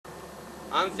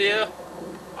I'm Theo.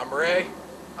 I'm Ray.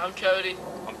 I'm Cody.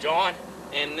 I'm John.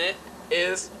 And this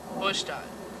is Bush Time.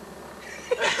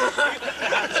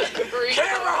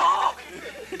 Camera Hawk!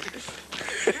 You're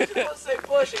supposed to say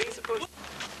Bush, ain't supposed to.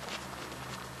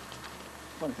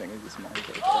 Funny thing is this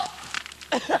mic. Oh!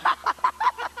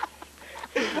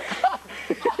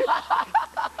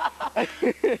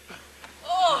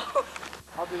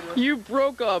 You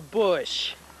broke a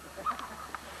bush.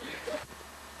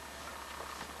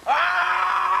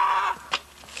 Ah!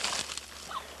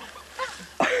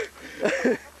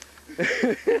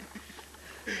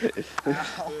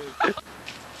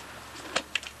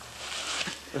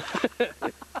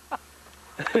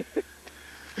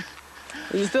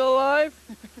 Are you still alive?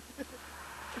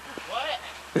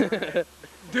 What?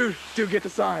 Dude, get the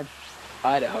sign.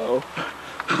 Idaho.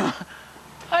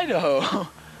 Idaho.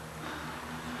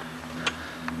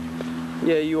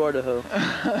 Yeah, you are Idaho.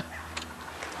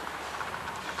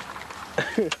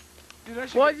 Dude,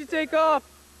 Why'd you take off,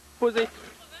 pussy?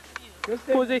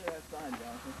 Pussy.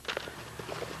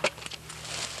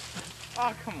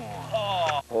 Oh, come on.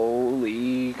 Oh.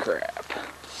 Holy crap.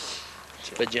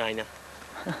 Vagina.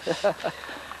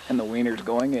 And the wiener's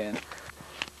going in.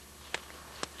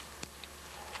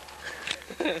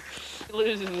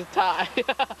 Loses his tie.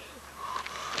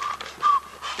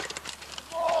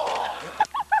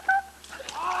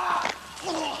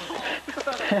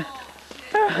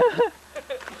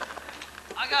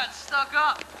 I got stuck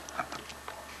up.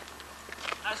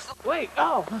 Wait,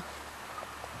 oh.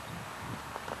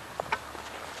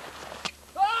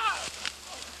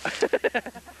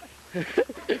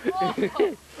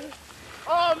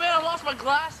 Oh man, I lost my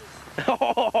glasses.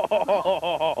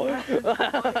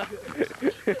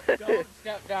 Don't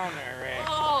step down there, Ray.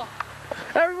 Oh,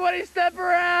 Everybody step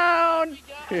around!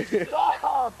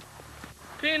 stop.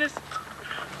 Penis.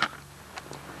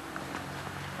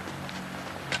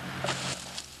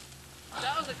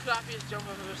 That was the crappiest jump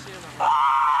I've ever seen in my life.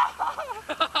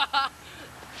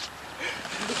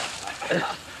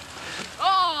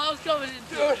 Oh, I was coming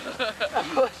into it. That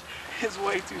push is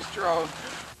way too strong.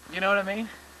 You know what I mean?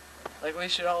 Like, we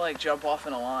should all, like, jump off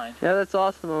in a line. Yeah, that's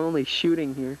awesome. I'm only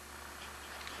shooting here.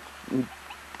 You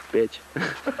bitch.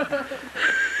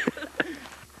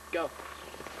 Go.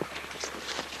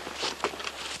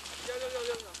 Go, go, go,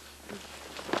 go, go.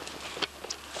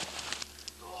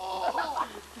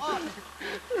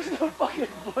 There's no fucking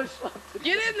bush left.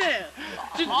 Get in there!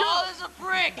 Just Oh, jump! there's a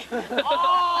prick!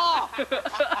 Oh!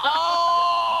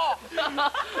 Oh!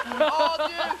 Oh,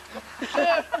 dude!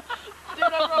 Dude!